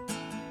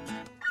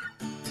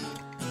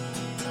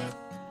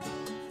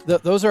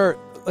Those are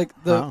like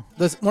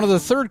one of the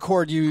third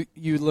chord you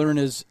learn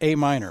is A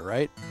minor,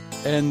 right?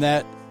 And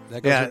that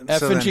goes with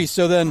F and G.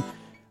 So then,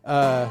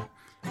 Kurt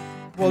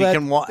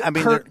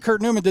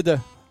Newman did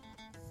the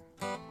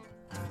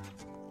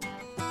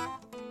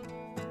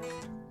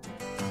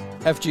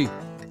F-G.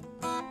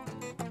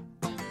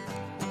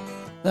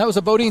 That was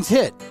a Bodine's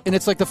hit, and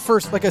it's like the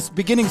first, like a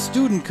beginning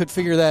student could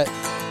figure that.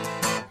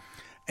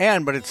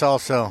 But it's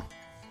also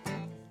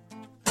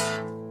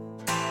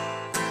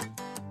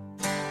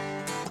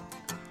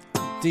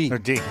D. Or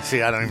D.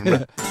 See, I don't even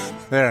know.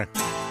 There.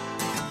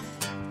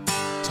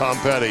 Tom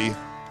Petty.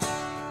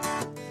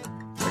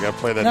 I got to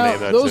play that name.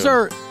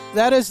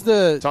 That is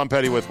the Tom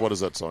Petty with, what is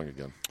that song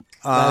again?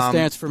 Last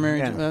Dance for Mary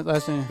Jane.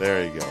 Last Dance.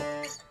 There you go.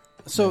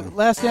 So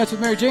Last Dance with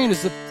Mary Jane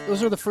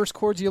those are the first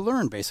chords you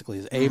learn, basically,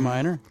 is A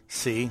minor.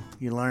 C,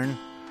 you learn.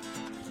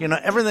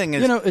 Everything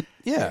is,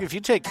 if you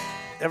take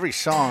every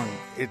song,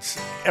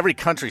 every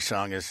country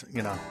song is,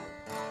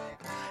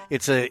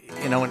 it's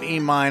an E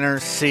minor,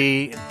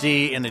 C,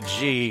 D, and a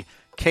G,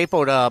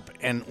 capoed up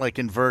and like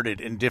inverted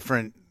in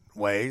different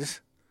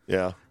ways.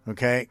 Yeah.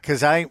 Okay?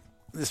 Because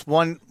this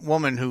one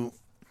woman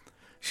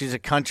she's a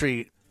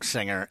country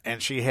singer,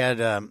 and she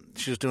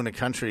was doing a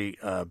country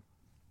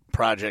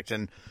project,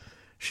 and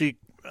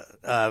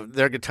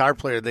their guitar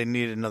player, they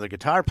needed another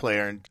guitar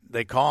player, and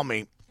they call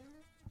me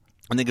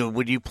and they go,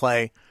 would you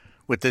play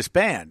with this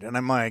band? And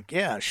I'm like,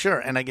 yeah, sure.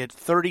 And I get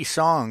 30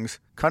 songs,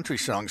 country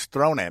songs,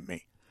 thrown at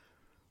me,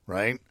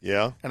 right?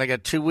 Yeah. And I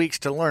got 2 weeks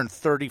to learn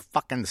 30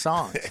 fucking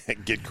songs.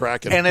 Get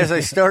cracking. And as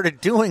I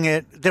started doing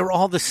it, they were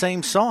all the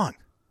same song.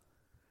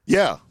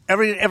 Yeah.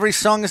 Every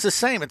song is the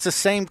same. It's the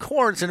same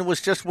chords, and it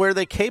was just where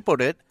they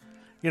capoed it,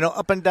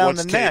 up and down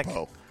the neck.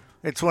 Capo?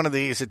 It's one of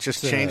these. It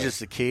just changes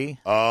the key.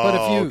 Oh, but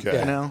if you,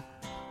 okay.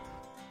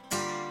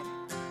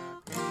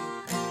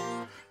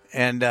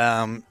 And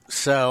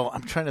so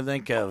I'm trying to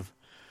think of.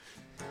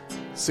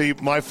 See,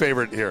 my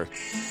favorite here.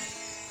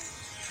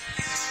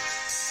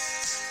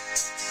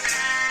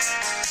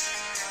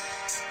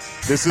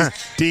 This is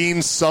Dean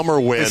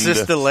Summerwind. Is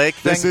this the lake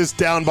thing? This is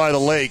Down by the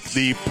Lake,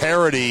 the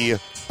parody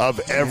of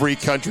every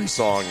country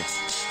song. I'm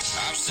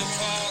still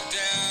parked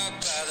down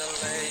by the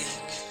lake,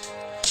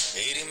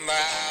 80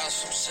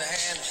 miles from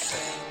Santa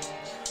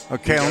Fe.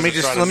 Okay, let me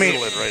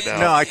it right now.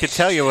 No, I could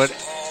tell you what.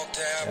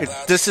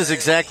 This is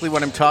exactly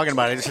what I'm talking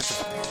about. If you're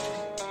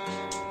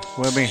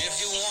wondering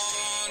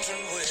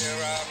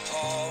where I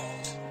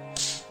parked,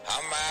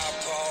 I'm out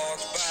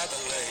parked by the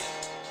lake.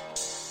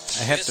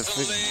 I have to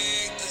figure.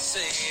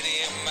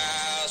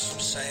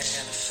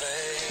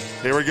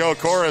 Here we go,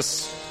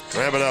 chorus.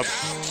 Wrap it up.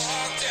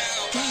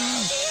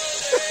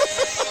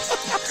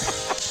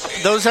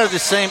 Those are the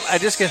same. I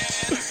just get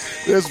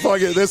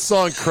this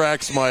song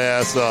cracks my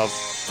ass up.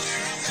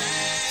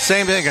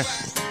 Same thing.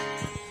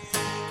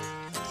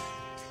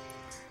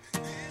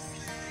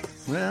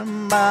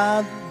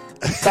 By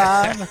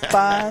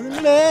the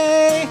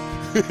lake.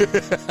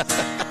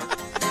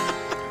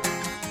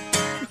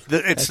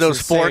 It's those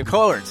four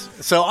chords.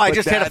 So I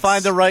just had to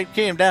find the right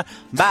key. Down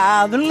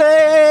by the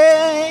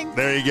lake.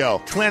 There you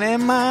go. 20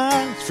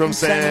 miles from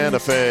Santa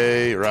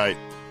Fe. Right.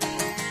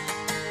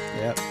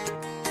 Yep.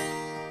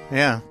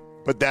 Yeah.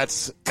 But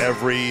that's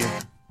every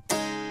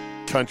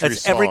country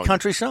song. Every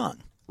country song.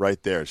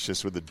 Right there. It's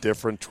just with a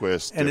different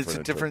twist. And it's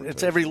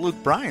it's every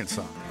Luke Bryan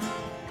song.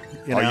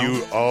 Are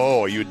you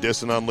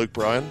dissing on Luke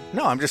Bryan?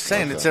 No, I'm just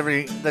saying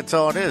that's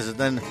all it is. And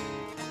then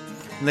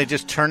they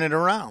just turn it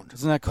around.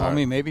 Doesn't that call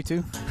me maybe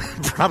too?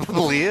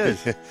 Probably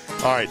is. All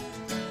right.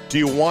 Do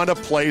you want to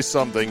play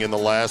something in the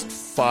last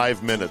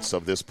 5 minutes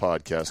of this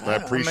podcast? And I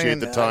appreciate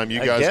the time.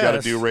 You guys got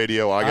to do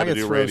radio. I got to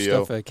do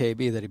radio. Stuff at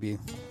KB that'd be.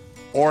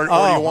 Or you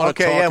want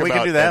to talk about we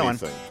can do that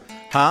anything.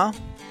 Huh?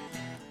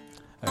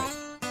 All right.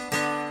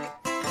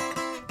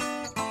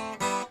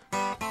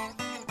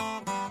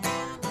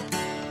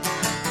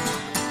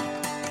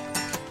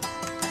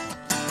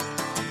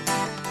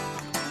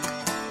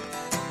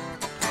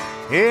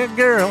 Hey,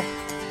 girl,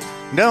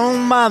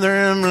 don't bother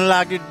him,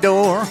 lock your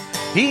door.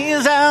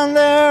 He's out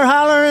there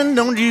hollering,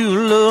 don't you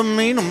love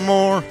me no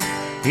more?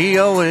 He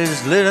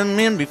always let him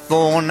in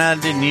before, now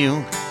didn't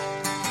you?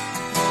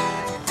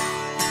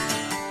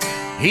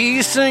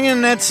 He's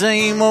singing that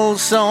same old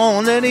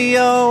song that he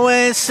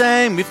always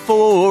sang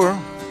before.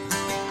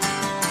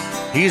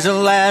 He's the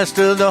last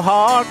of the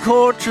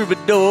hardcore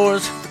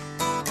troubadours.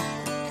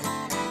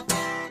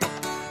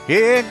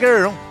 Yeah,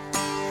 girl,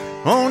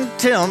 won't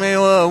tell me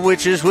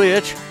which is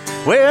which.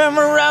 Where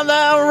around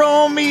thou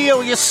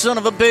Romeo, you son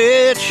of a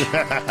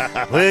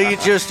bitch. Well, you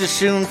just as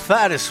soon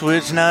fight a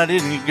switch, now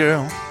didn't you,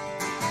 girl?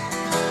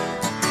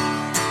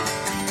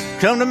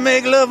 Come to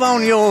make love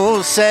on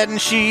your satin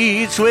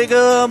sheets, wake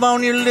up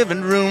on your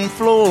living room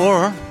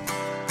floor.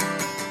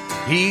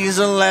 He's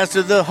the last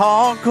of the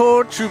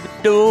hardcore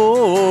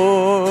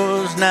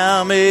troubadours.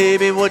 Now,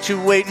 maybe what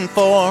you waiting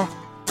for?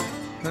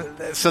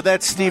 So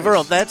that's Steve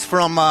Earle. That's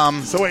from.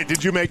 So wait,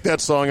 did you make that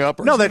song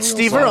up? Or no, that's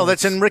Steve Earle.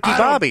 That's in Ricky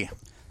Bobby.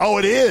 Oh,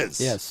 it is.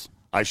 Yes,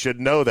 I should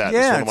know that.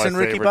 Yeah, it's one of my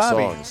in Ricky favorite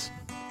Bobby. songs.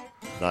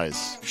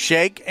 Nice.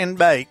 Shake and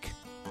bake.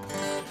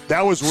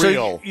 That was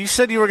real. So you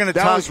said you were going to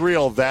talk. That was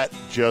real. That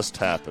just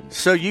happened.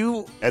 So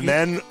you're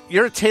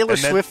a Taylor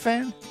Swift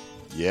fan?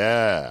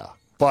 Yeah,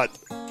 but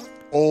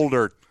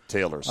older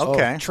Taylor Swift.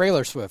 Okay.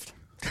 Trailer Swift.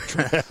 Is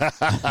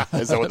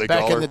that what they Back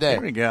call her? in the day.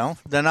 There we go.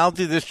 Then I'll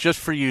do this just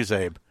for you,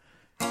 Zabe.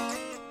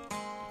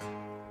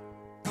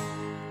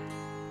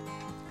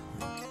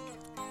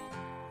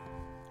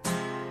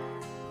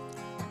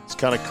 It's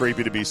kind of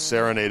creepy to be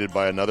serenaded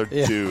by another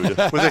dude with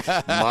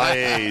my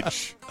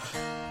age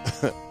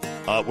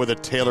with a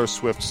Taylor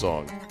Swift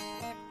song.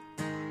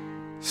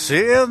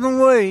 Sail the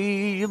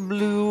way your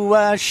blue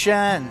eyes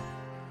shine.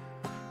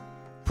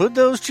 Put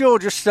those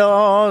Georgia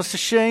stars to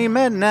shame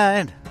at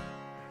night.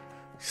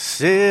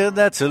 Said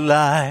that's a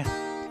lie.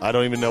 I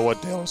don't even know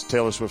what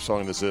Taylor Swift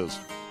song this is.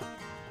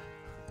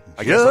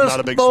 I guess I'm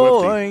not a big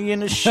boy Swiftie.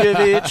 In a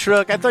Chevy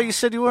truck. I thought you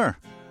said you were.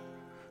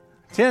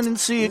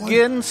 Tendency of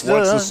getting stuck.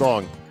 What's the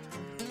song?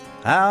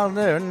 Out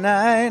there at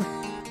night.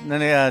 And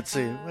then I'd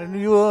say, when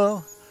you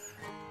were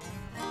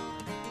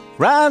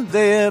right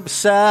there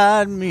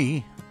beside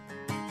me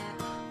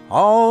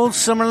all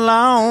summer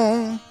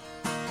long.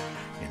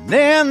 And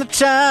then the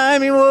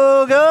time you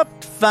woke up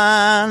to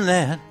find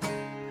that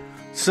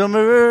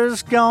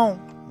summer's gone.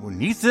 When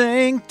you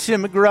think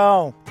Tim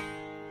McGraw,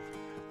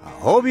 I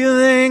hope you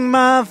think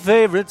my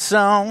favorite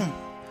song,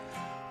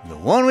 the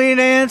one we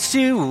danced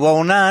to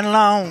all night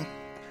long.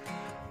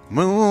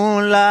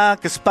 Moon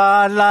like a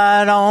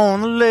spotlight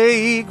on the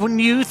lake. When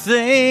you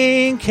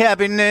think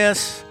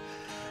happiness,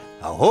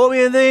 I hope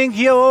you think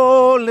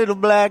your little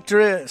black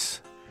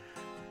dress,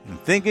 and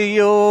think of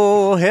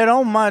your head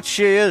on my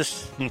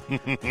chest,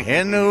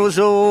 and those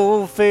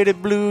old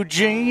faded blue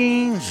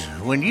jeans.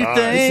 When you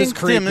think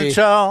Tim and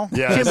Tall,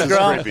 yeah, Tim this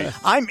McGraw. is creepy.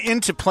 I'm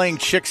into playing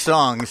chick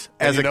songs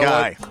as a know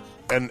guy. what?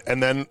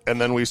 And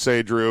then we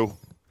say, Drew.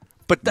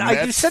 But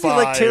you said you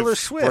like Taylor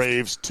Swift.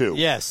 Braves 2.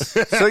 Yes.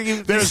 So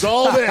there's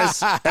all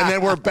this, and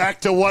then we're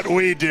back to what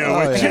we do.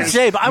 Which is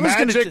Zabe, I was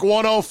Magic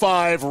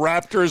 105,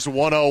 Raptors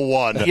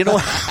 101. You know,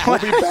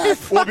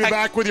 we'll be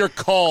back with your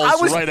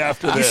calls right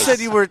after this. You said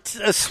you were a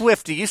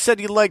Swiftie. You said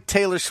you liked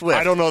Taylor Swift.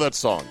 I don't know that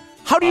song.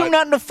 How do you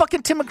not know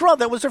fucking Tim McGraw?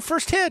 That was her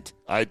first hit.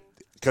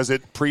 Because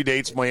it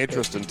predates my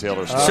interest in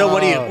Taylor Swift. So what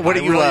do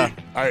you?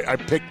 I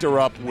picked her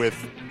up with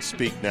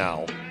Speak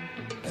Now.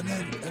 And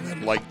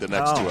then like the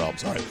next two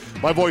albums. All right.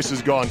 My voice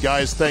is gone.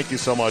 Guys, thank you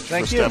so much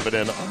for stepping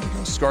in. I'm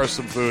going to scar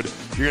some food.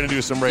 You're going to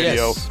do some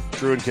radio. Yes.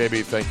 Drew and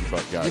KB, thank you,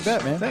 guys. You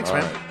bet, man. Thanks, all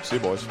man. Right. See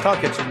you, boys.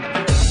 Talk at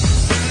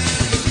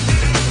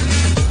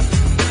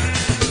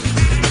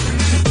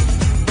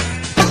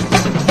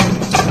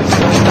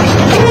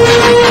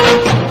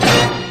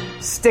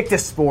you. Stick to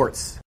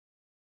sports.